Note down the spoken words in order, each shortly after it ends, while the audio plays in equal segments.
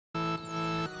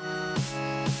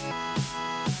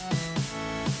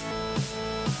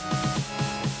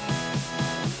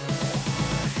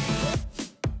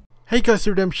Hey guys,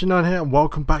 Redemption 9 here and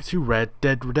welcome back to Red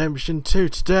Dead Redemption 2.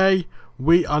 Today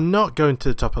we are not going to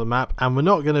the top of the map and we're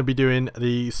not going to be doing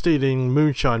the stealing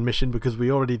moonshine mission because we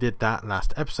already did that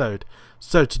last episode.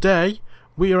 So today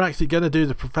we are actually going to do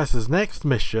the professor's next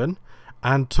mission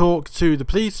and talk to the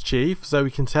police chief so we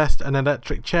can test an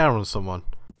electric chair on someone.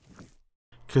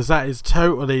 Because that is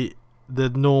totally the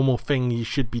normal thing you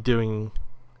should be doing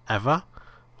ever.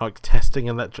 Like testing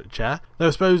an electric chair. Though I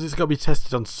suppose it's got to be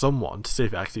tested on someone to see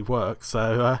if it actually works.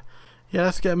 So yeah,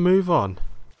 let's get a move on.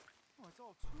 Oh, it's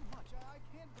all too much. I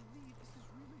can't believe this is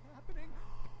really happening.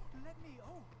 Let me.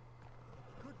 Oh,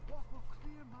 good walk will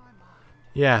clear my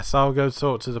mind. Yes, I'll go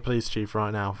talk to the police chief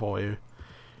right now for you.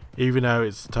 Even though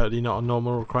it's totally not a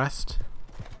normal request.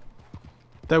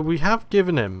 Though we have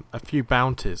given him a few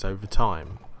bounties over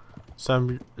time.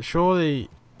 So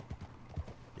surely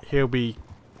he'll be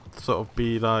sort of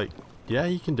be like, yeah,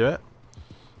 you can do it.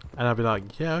 And I'll be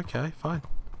like, yeah, okay, fine.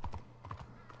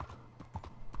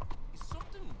 Is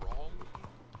something wrong?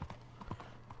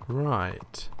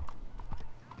 Right.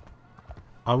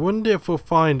 I wonder if we'll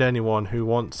find anyone who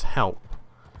wants help.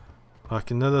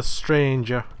 Like another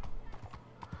stranger.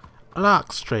 I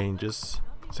like strangers.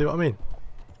 See what I mean?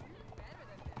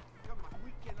 Come on,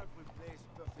 we cannot replace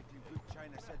perfectly good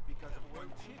China set because of one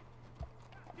chip.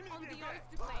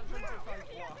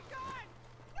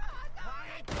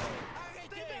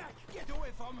 Get away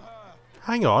from her!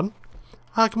 Hang on.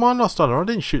 Ah, come on, Lost Honor. I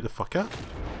didn't shoot the fucker.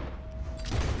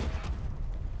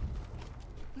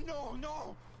 No,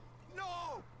 no,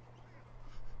 no!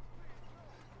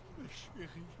 Ma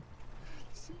chérie,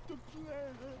 s'il te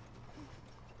plaît.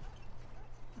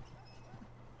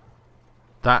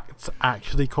 That's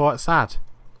actually quite sad.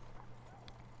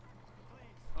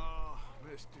 Oh,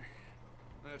 mister,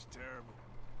 that's terrible.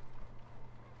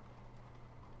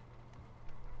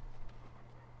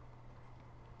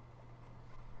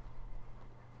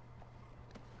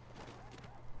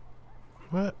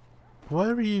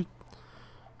 Where are you?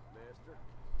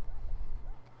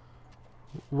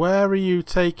 Where are you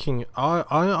taking?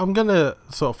 I'm gonna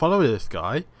sort of follow this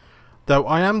guy, though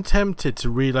I am tempted to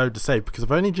reload the save because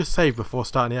I've only just saved before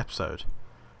starting the episode.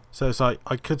 So it's like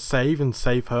I could save and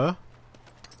save her.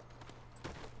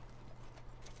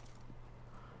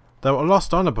 Though I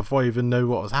lost honor before I even knew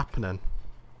what was happening.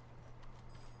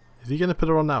 Is he gonna put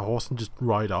her on that horse and just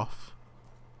ride off?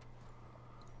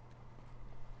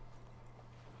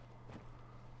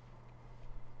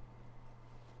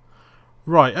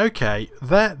 Right, okay,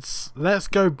 let's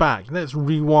go back, let's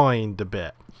rewind a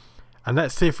bit, and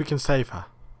let's see if we can save her.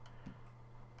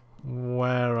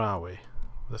 Where are we?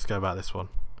 Let's go back this one.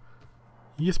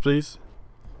 Yes, please.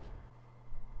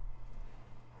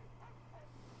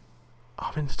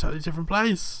 I'm in a totally different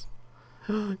place.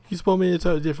 You spawned me in a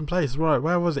totally different place. Right,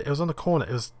 where was it? It was on the corner.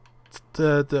 It was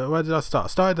where did I start? I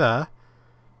started there.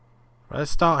 Right,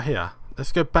 let's start here.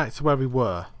 Let's go back to where we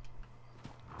were.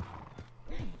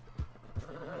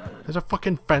 There's a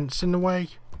fucking fence in the way.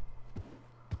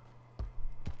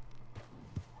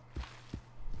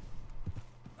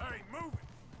 Hey, move it!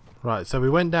 Right, so we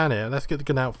went down here. Let's get the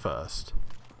gun out first.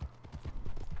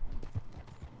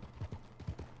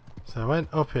 So I went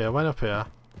up here,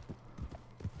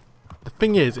 The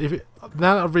thing is, if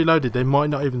now that I've reloaded, they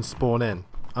might not even spawn in.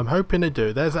 I'm hoping they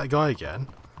do. There's that guy again.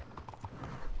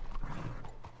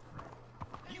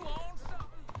 You on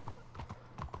something?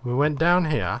 We went down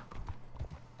here.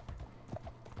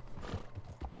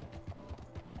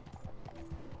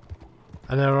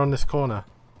 And they're on this corner.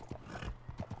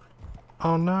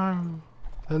 Oh no.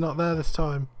 They're not there this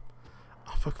time.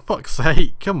 Oh, for fuck's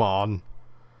sake. Come on.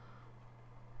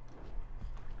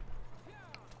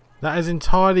 That is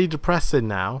entirely depressing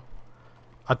now.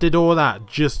 I did all that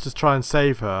just to try and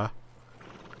save her.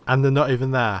 And they're not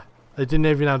even there. They didn't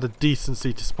even have the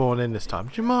decency to spawn in this time.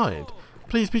 Do you mind?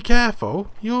 Please be careful.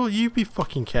 You be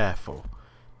fucking careful.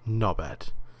 Not bad.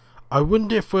 I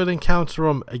wonder if we'll encounter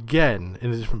them again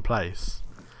in a different place.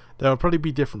 There'll probably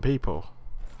be different people.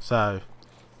 So,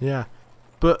 yeah.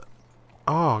 But,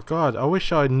 oh god, I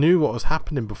wish I knew what was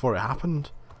happening before it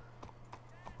happened.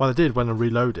 Well, I did when I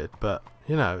reloaded, but,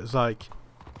 you know, it's like,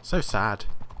 so sad.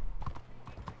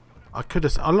 I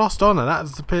lost honor.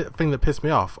 That's the thing that pissed me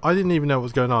off. I didn't even know what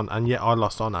was going on, and yet I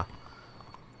lost honor.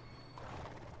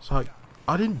 It's like,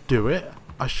 I didn't do it.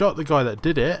 I shot the guy that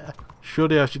did it.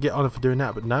 Surely I should get honor for doing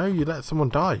that, but no, you let someone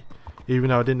die. Even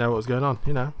though I didn't know what was going on.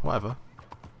 You know, whatever.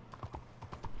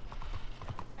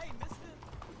 Hey, mister.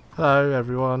 Hello,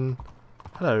 everyone.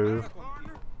 Hello.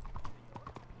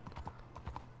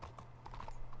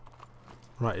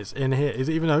 Right, it's in here. Is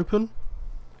it even open?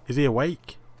 Is he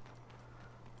awake?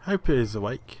 Hope he is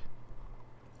awake.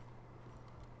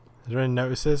 Is there any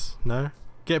notices? No?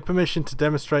 Get permission to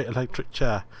demonstrate electric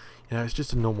chair. You know, it's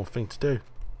just a normal thing to do.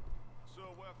 So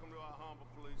welcome to our humble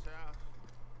police house.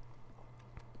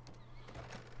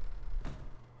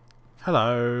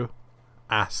 Hello.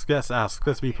 Ask. Let's ask.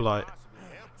 Let's be polite.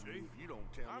 Chief, you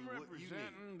don't tell I'm me what you need.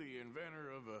 representing the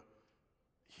inventor of a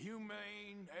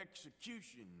humane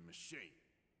execution machine,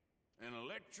 an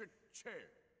electric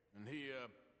chair, and he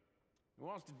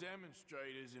wants to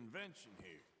demonstrate his invention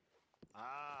here.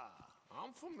 Ah,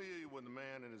 I'm familiar with the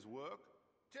man and his work.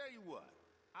 Tell you what,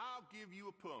 I'll give you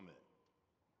a permit,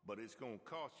 but it's gonna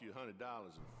cost you $100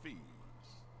 in fees.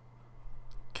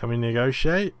 Can we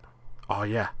negotiate? Oh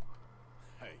yeah.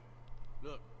 Hey,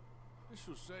 look, this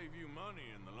will save you money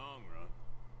in the long run,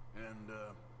 and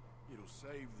it'll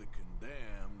save the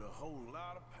condemned a whole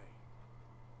lot of pain.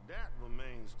 That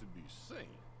remains to be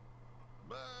seen,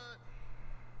 but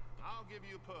I'll give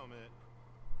you a permit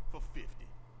for 50.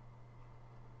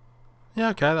 Yeah,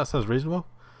 okay, that sounds reasonable.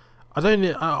 I don't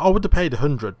need, I would have paid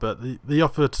 100, but the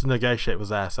offer to negotiate was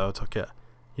there, so I took it.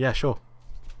 Yeah, sure.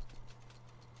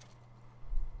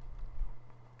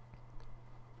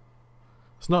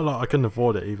 It's not like I couldn't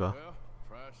afford it either. Well,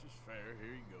 price is fair.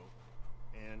 Here you go.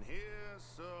 And here,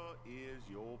 sir, is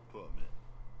your permit.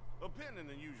 Pending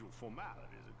the usual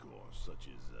formalities, of course, such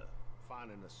as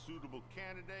finding a suitable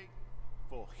candidate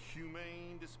for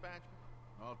humane dispatchment.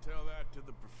 I'll tell that to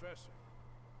the professor.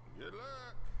 Good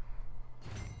luck.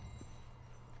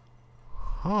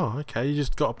 Oh, okay, you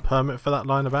just got a permit for that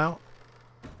line about?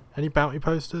 Any bounty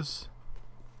posters?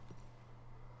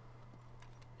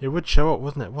 It would show up,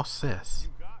 wouldn't it? What's this? You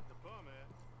got the permit.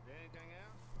 Anything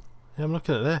else? Yeah, I'm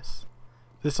looking at this.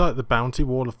 This like the Bounty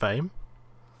Wall of Fame?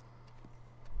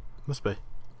 Must be.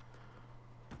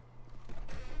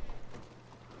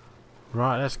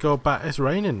 Right, let's go back. It's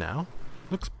raining now.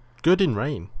 Looks good in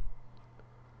rain.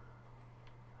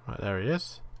 Right, there he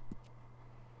is.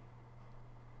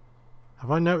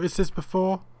 Have I noticed this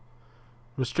before?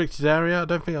 Restricted area? I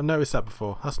don't think I've noticed that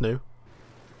before. That's new.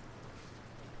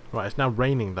 Right, it's now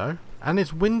raining though. And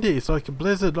it's windy. It's like a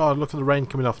blizzard. Oh, look at the rain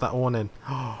coming off that awning.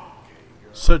 Oh,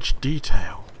 such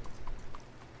detail.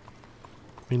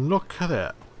 I mean, look at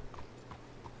it.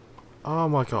 Oh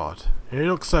my god. It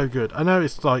looks so good. I know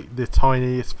it's like the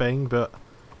tiniest thing, but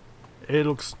it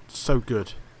looks so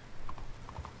good.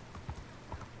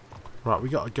 Right, we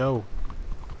gotta go.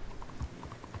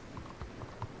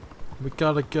 We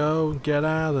gotta go and get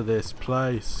out of this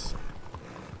place.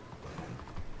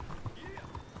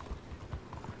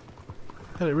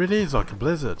 And it really is like a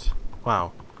blizzard.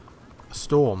 Wow. A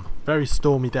storm. Very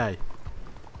stormy day.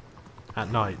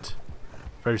 At night.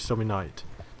 Very stormy night.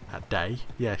 At day.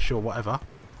 Yeah, sure, whatever.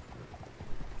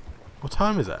 What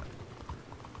time is it?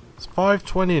 It's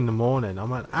 5:20 in the morning.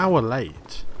 I'm an hour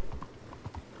late.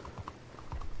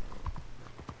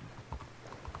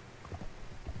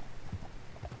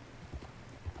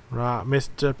 Right,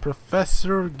 Mr.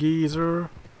 Professor Geezer.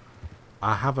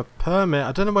 I have a permit.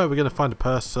 I don't know where we're going to find a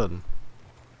person.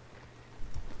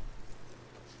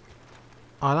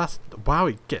 Oh, that's... Wow,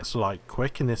 it gets, like,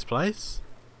 quick in this place.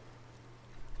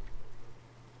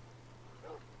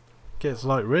 Gets,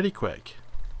 like, really quick.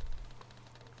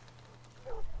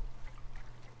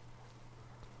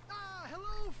 Ah,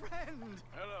 hello, friend.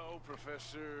 Hello,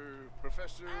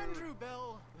 Professor Andrew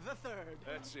Bell the Third.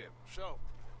 That's it. So,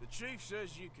 the chief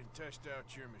says you can test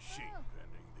out your machine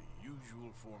pending the usual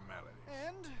formalities.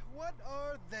 And what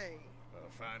are they?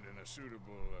 Finding a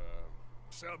suitable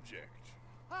subject.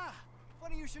 Ah,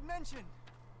 funny you should mention.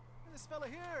 This fella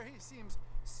here, he seems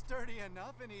sturdy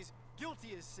enough, and he's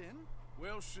guilty as sin.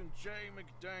 Wilson J.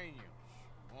 McDaniels,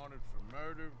 wanted for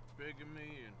murder,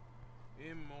 bigamy, and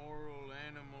immoral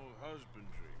animal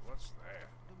husbandry. What's that?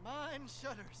 The mind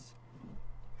shudders.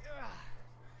 Ah.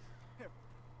 Here,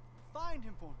 find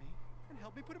him for me, and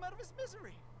help me put him out of his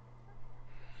misery.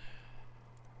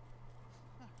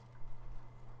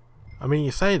 I mean,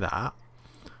 you say that.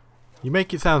 You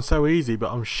make it sound so easy,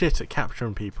 but I'm shit at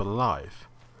capturing people alive.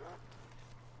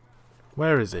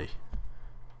 Where is he?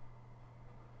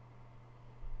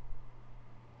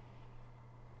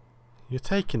 You're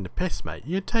taking the piss, mate.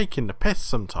 You're taking the piss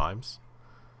sometimes.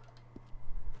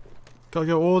 Gotta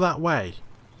go all that way.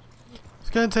 It's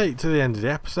going to take to the end of the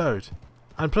episode.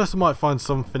 And plus I might find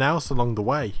something else along the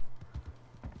way.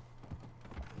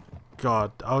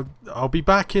 God, I'll be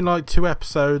back in like 2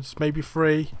 episodes, maybe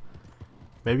 3,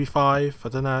 maybe 5, I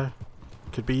don't know.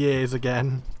 Could be years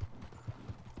again.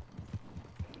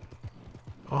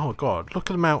 Oh god, look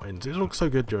at the mountains. It looks so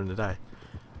good during the day.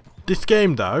 This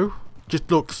game though, just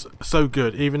looks so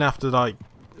good even after like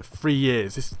 3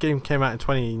 years. This game came out in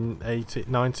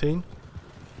 2019.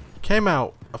 Came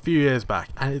out a few years back,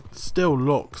 and it still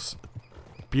looks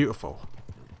beautiful.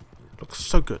 Looks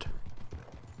so good.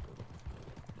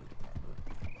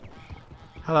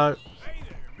 Hello. Hey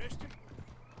there, mister.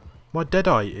 My dead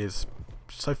eye is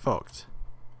so fucked.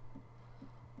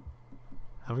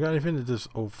 Have we got anything that does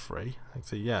all three?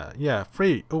 Actually, yeah,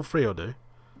 three. All three will do.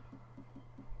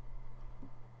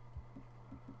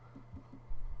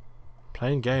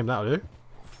 Playing game, that'll do.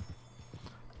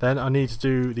 Then I need to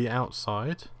do the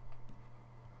outside.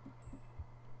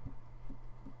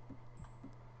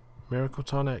 Miracle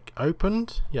tonic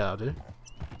opened. Yeah, that'll do.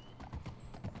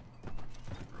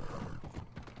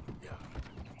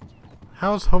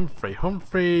 How's Humphrey?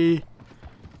 Humphrey,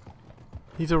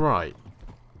 he's alright.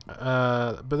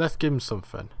 But let's give him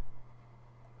something.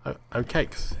 Oh,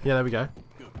 cakes. Yeah, there we go.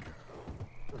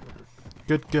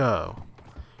 Good girl.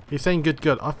 He's saying good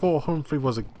girl. I thought Humphrey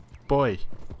was a boy.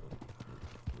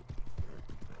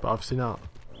 But obviously not.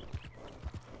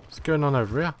 What's going on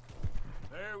over here?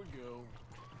 There we go.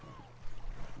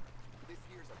 This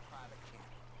here's a private camp.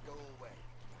 Go away.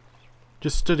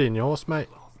 Just studying your horse, mate.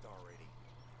 Lost already.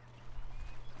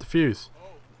 Defuse.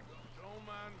 Oh, don't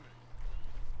mind me.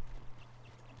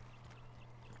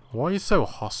 Why are you so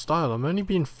hostile? I'm only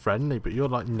being friendly, but you're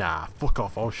like, nah, fuck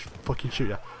off. I'll fucking shoot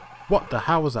you. What the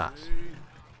hell was that?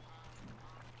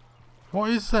 What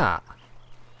is that?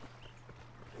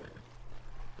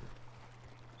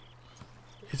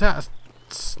 Is that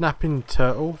a snapping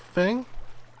turtle thing?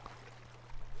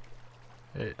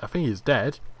 I think he's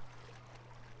dead.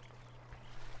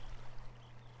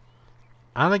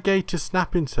 Alligator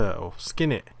snapping turtle.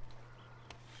 Skin it.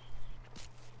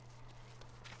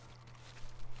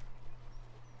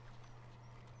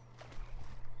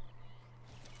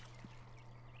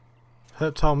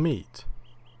 Reptile meat.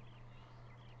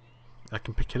 I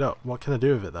can pick it up. What can I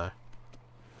do with it though?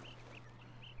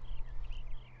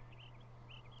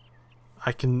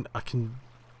 Can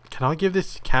I give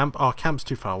this to camp? Oh, camp's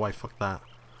too far away, fuck that.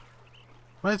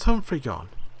 Where's Humphrey gone?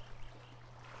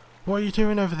 What are you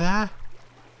doing over there?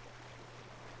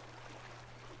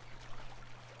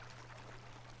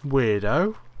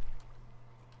 Weirdo.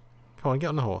 Come on, get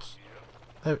on the horse.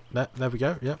 There we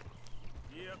go, yep.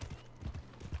 Yep.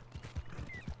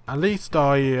 At least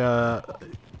I,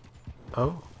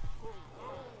 oh.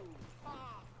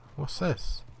 What's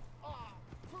this?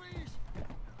 Please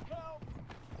help.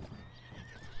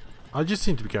 I just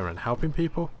seem to be going around helping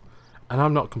people, and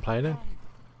I'm not complaining.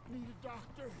 Need a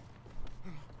doctor.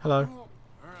 Hello.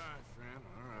 Alright, friend,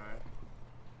 alright.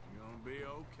 You're gonna be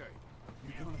okay.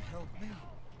 You gonna help me?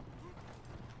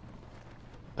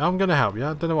 I'm gonna help you.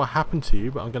 I don't know what happened to you,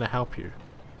 but I'm gonna help you.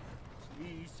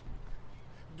 Please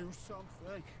do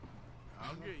something.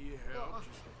 I'll get you help.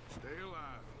 Just stay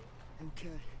alive.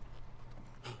 Okay.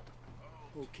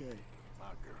 Okay. My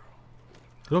girl.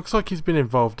 Looks like he's been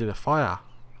involved in a fire.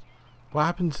 What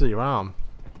happened to your arm?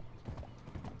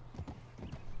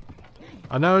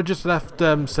 I know I just left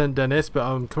St. Denis, but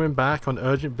I'm coming back on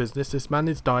urgent business. This man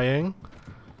is dying.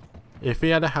 If he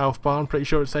had a health bar, I'm pretty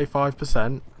sure it'd say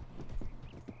 5%.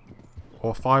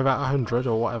 Or 5 out of 100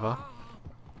 or whatever.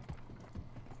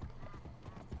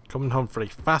 Come on, Humphrey.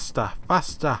 Faster,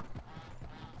 faster.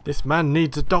 This man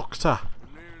needs a doctor.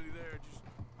 We're nearly there. Just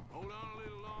hold on a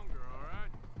little longer,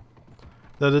 alright?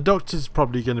 Now, the doctor's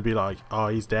probably going to be like, oh,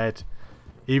 he's dead.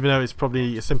 Even though it's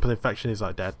probably a simple infection, he's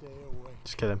like dead. Stay away.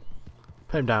 Just kill him.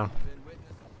 Put him down.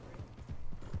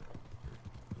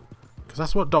 Because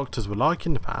that's what doctors were like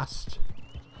in the past.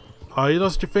 Oh, you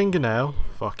lost your fingernail?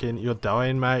 Fucking, you're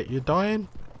dying, mate. You're dying.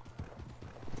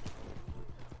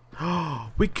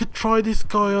 We could try this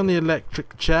guy on the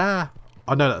electric chair.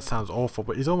 I know that sounds awful,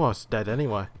 but he's almost dead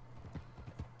anyway.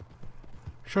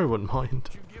 Sure he wouldn't mind.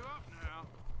 You give up now.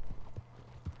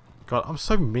 God, I'm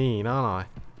so mean, aren't I?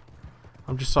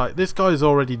 I'm just like, this guy's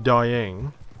already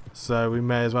dying, so we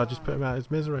may as well just put him out of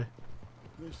his misery.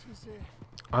 This is it.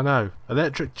 I know.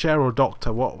 Electric chair or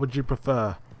doctor, what would you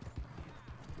prefer?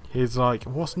 He's like,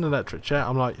 what's an electric chair?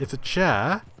 I'm like, it's a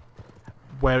chair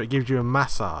where it gives you a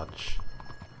massage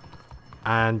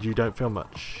and you don't feel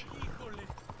much.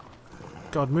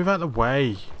 God, move out of the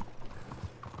way.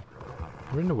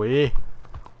 You're in the way.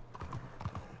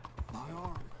 My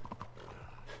arm.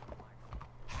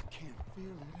 I can't feel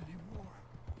it anymore.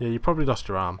 Yeah, you probably lost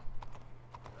your arm.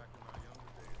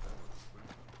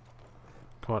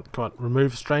 Come on,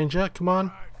 remove stranger, come on.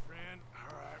 Alright, friend.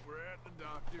 Alright, we're at the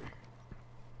doctor.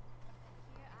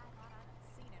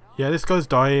 Yeah, this guy's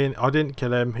dying. I didn't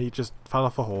kill him, he just fell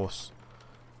off a horse.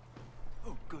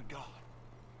 Oh, good God.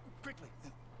 Quickly,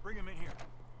 bring him in here.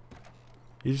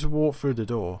 You just walk through the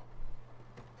door.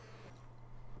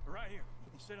 Right here.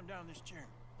 You can sit him down in this chair.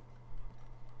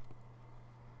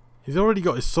 He's already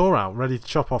got his saw out, ready to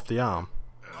chop off the arm.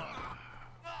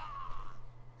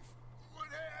 What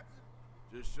happened?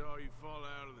 Just saw you fall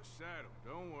out of the saddle.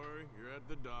 Don't worry, you're at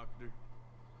the doctor.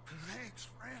 Thanks,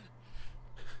 friend.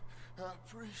 I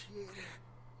appreciate it.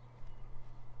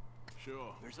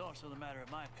 Sure. There's also the matter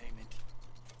of my payment.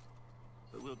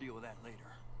 But we'll deal with that later.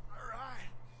 All right.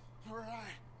 All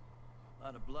right. A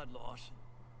lot of blood loss.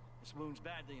 This wound's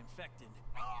badly infected.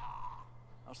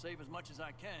 I'll save as much as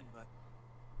I can, but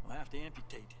I'll have to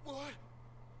amputate. What?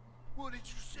 What did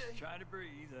you say? Try to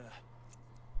breathe.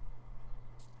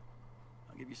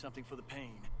 I'll give you something for the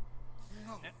pain.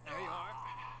 No. There you are.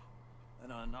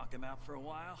 Then I'll knock him out for a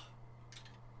while.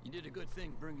 You did a good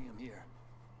thing bringing him here.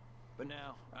 But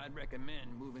now, I'd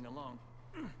recommend moving along.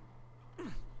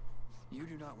 You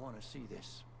do not want to see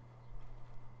this.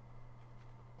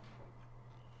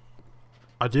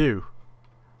 I do.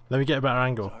 Let me get a better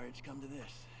angle. Sorry it's come to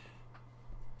this.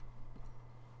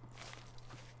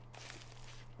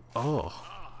 Oh.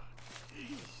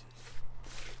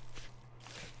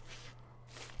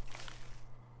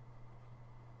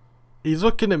 He's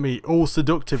looking at me all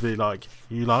seductively like,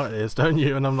 you like this, don't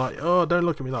you? And I'm like, oh, don't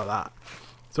look at me like that.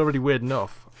 It's already weird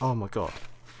enough. Oh my god.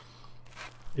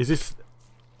 Is this...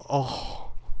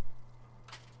 Oh.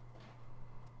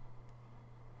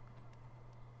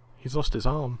 He's lost his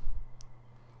arm.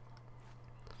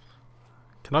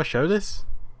 Can I show this?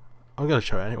 I'm going to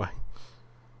show it anyway.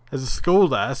 There's a school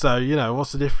there, so, you know,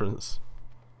 what's the difference?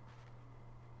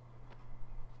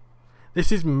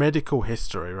 This is medical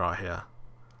history right here.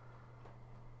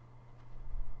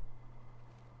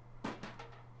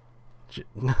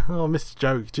 Oh, Mr.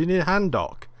 Joke, do you need a hand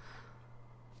doc?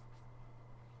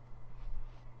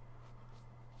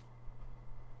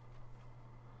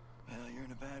 Well, you're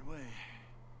in a bad way.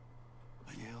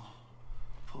 But you'll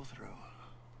pull through.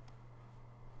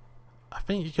 I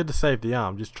think you could have saved the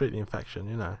arm, just treat the infection,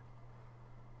 you know.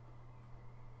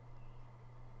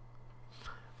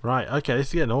 Right, okay, this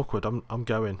is getting awkward. I'm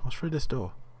going. What's through this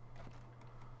door?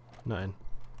 Nothing.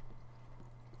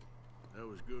 That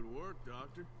was good work,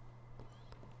 Doctor.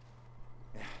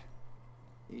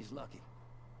 He's lucky.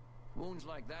 Wounds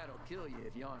like that'll kill you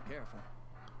if you aren't careful.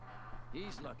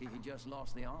 He's lucky he just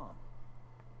lost the arm.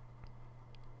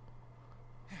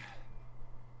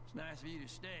 It's nice of you to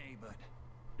stay, but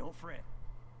don't fret.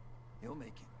 He'll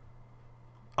make it.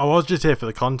 I was just here for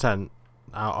the content.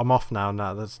 I'm off now.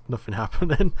 There's nothing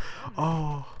happening.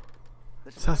 Oh,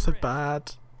 that's so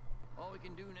bad. All we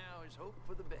can do now is hope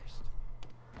for the best.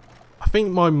 I think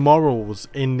my morals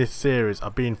in this series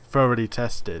are being thoroughly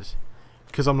tested.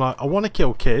 Because I'm like, I want to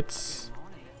kill kids.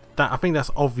 I think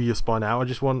that's obvious by now. I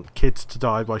just want kids to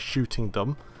die by shooting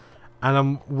them. And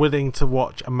I'm willing to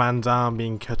watch a man's arm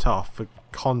being cut off for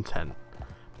content.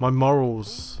 My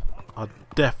morals are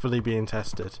definitely being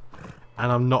tested.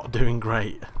 And I'm not doing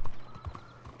great.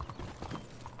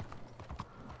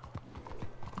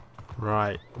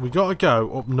 Right, we gotta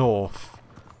go up north.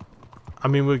 I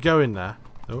mean, we're going there.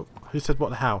 Oh, who said what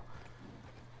the hell?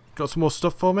 Got some more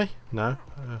stuff for me? No?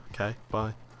 Okay,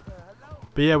 bye.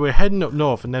 But yeah, we're heading up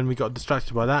north and then we got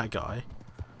distracted by that guy.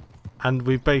 And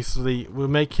we're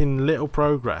making little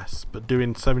progress, but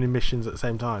doing so many missions at the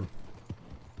same time.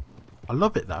 I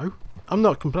love it though. I'm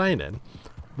not complaining.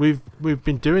 We've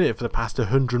been doing it for the past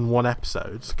 101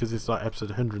 episodes, because it's like episode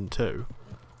 102.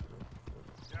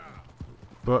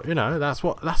 But you know, that's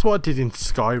what I did in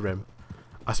Skyrim.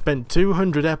 I spent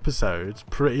 200 episodes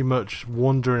pretty much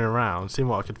wandering around, seeing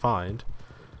what I could find.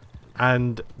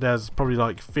 And there's probably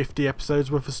like 50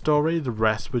 episodes worth of story. The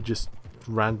rest were just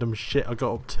random shit I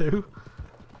got up to.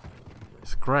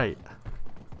 It's great.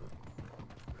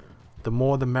 The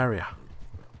more the merrier.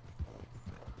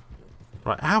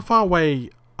 Right, how far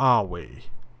away are we?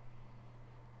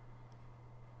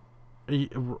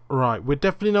 Right, we're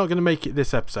definitely not going to make it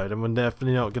this episode, and we're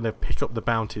definitely not going to pick up the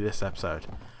bounty this episode.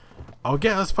 I'll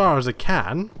get as far as I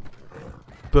can,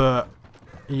 but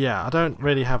yeah, I don't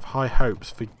really have high hopes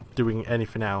for doing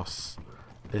anything else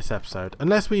this episode,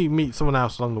 unless we meet someone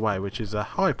else along the way, which is a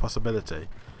high possibility,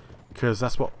 because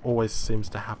that's what always seems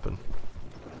to happen.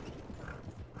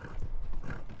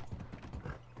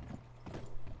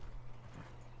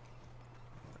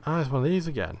 Ah, there's one of these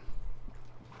again.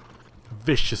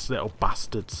 Vicious little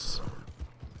bastards.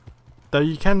 Though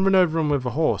you can run over them with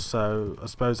a horse, so I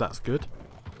suppose that's good.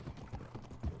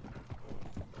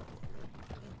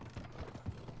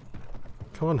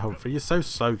 Come on, Humphrey, you're so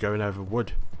slow going over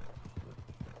wood.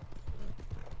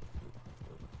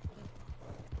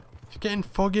 It's getting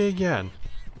foggy again.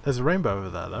 There's a rainbow over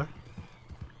there, though.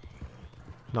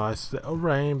 Nice little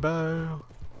rainbow.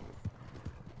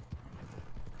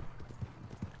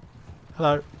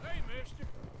 Hello. Hey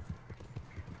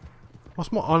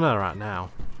What's my honour at now?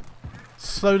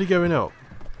 Slowly going up.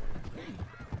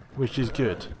 Which is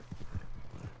good.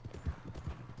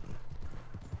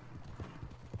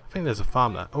 I think there's a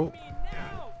farm there. Oh.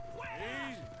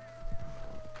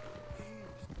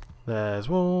 There's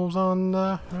wolves on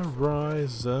the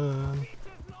horizon.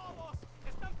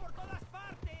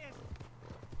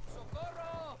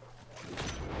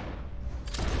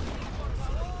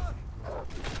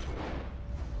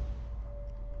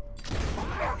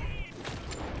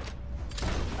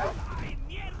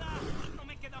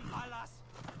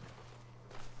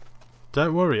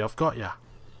 Don't worry, I've got ya.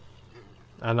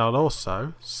 And I'll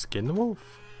also skin the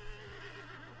wolf.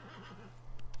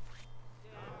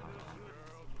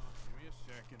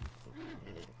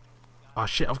 Oh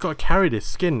shit, I've got to carry this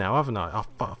skin now, haven't I?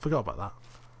 I forgot about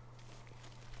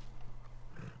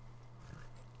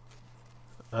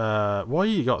that. Why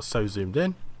you got so zoomed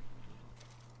in?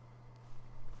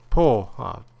 Poor.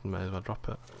 Oh, may as well drop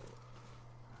it.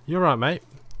 You're right, mate.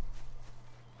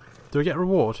 Do I get a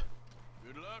reward?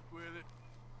 Good luck with it.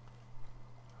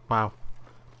 Wow.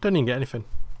 Don't even get anything.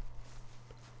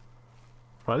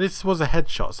 Right, this was a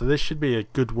headshot, so this should be a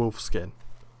good wolf skin.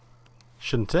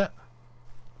 Shouldn't it?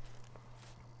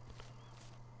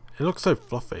 It looks so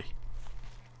fluffy.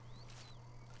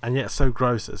 And yet so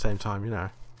gross at the same time, you know.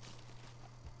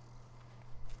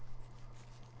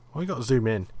 Why you got to zoom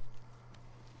in?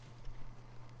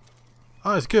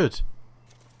 Oh, it's good.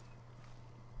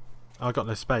 Oh, I got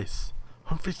no space.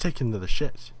 Humphrey's taking another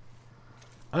shit.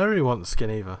 I don't really want the skin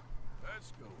either.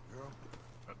 Let's go, girl.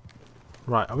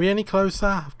 Right, are we any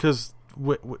closer? Because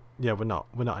yeah, we're not.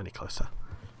 We're not any closer.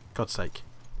 God's sake.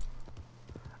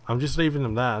 I'm just leaving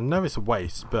them there. I know it's a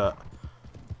waste, but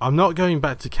I'm not going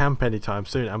back to camp anytime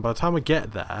soon. And by the time I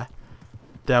get there,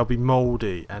 they'll be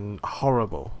mouldy and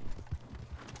horrible.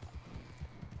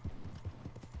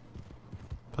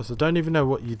 Plus, I don't even know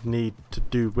what you'd need to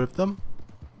do with them.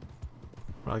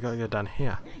 Right, I gotta go down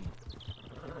here.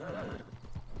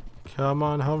 Come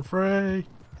on, Humphrey.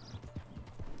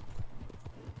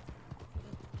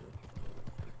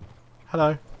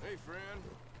 Hello. Hey, friend.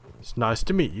 It's nice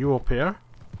to meet you up here.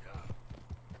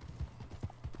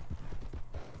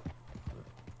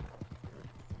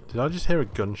 Did I just hear a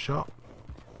gunshot?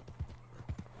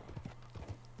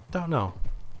 Don't know.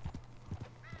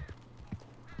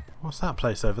 What's that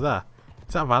place over there?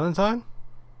 Is that Valentine?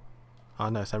 Oh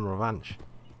no, it's Emerald Ranch.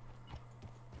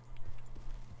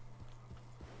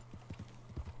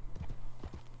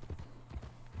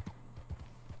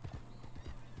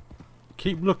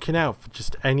 Keep looking out for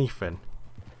just anything.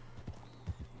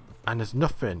 And there's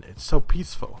nothing. It's so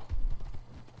peaceful.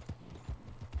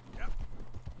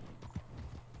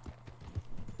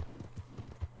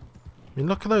 I mean,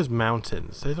 look at those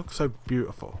mountains. They look so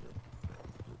beautiful.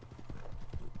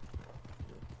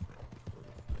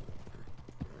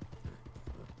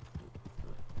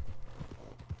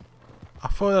 I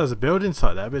thought there was a building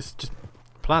site there, but it's just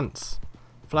plants.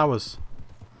 Flowers.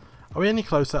 Are we any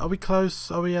closer? Are we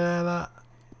close? Are we there?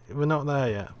 We're not there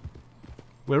yet.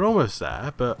 We're almost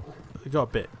there, but we've got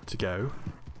a bit to go.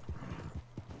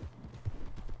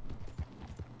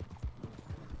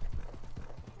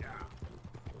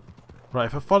 Right,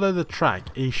 if I follow the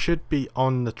track, he should be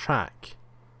on the track.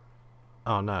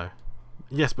 Oh no.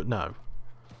 Yes, but no.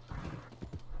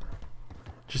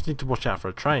 Just need to watch out for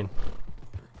a train.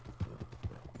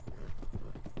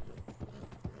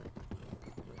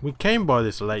 We came by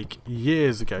this lake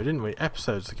years ago, didn't we?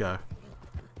 Episodes ago.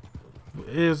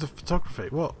 Here's the photography.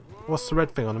 What's the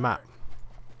red thing on the map?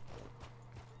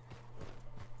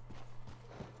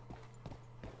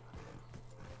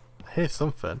 Here's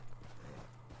something.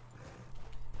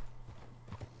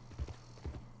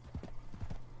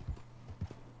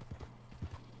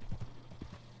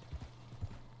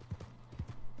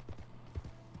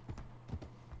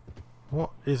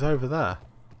 What is over there?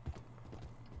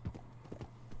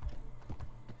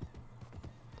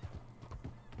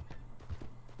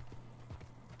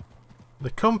 The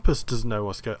compass doesn't know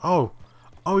what's going. Oh,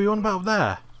 you on about up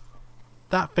there?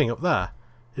 That thing up there?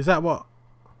 Is that what?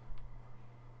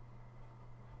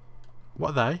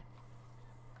 What are they?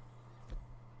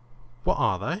 What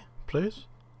are they, please?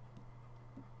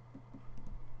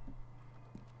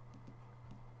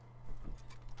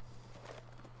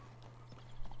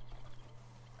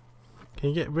 Can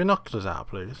you get binoculars out,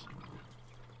 please?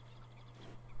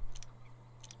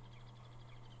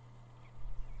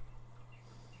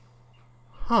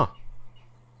 Huh.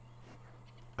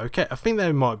 Okay, I think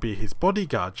they might be his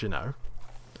bodyguards, you know.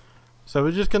 So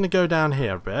we're just going to go down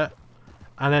here a bit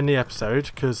and end the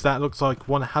episode, because that looks like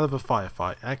one hell of a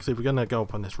firefight. Actually, we're going to go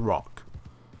up on this rock,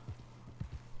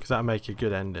 because that'll make a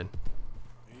good ending.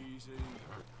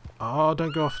 Oh,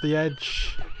 don't go off the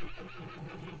edge.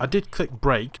 I did click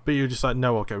brake, but you were just like,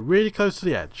 no, I'll go really close to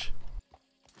the edge.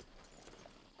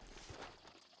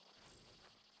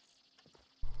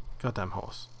 Goddamn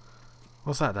horse.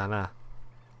 What's that down there?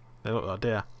 They look like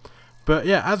deer. But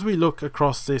yeah, as we look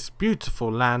across this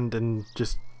beautiful land and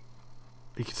just,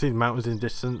 you can see the mountains in the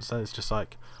distance, and it's just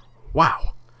like,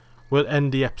 wow. We'll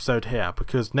end the episode here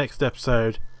because next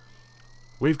episode,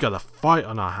 we've got a fight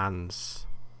on our hands.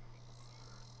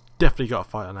 Definitely got a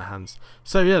fight on our hands.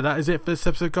 So yeah, that is it for this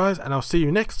episode, guys, and I'll see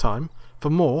you next time for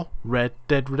more Red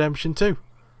Dead Redemption 2.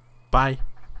 Bye.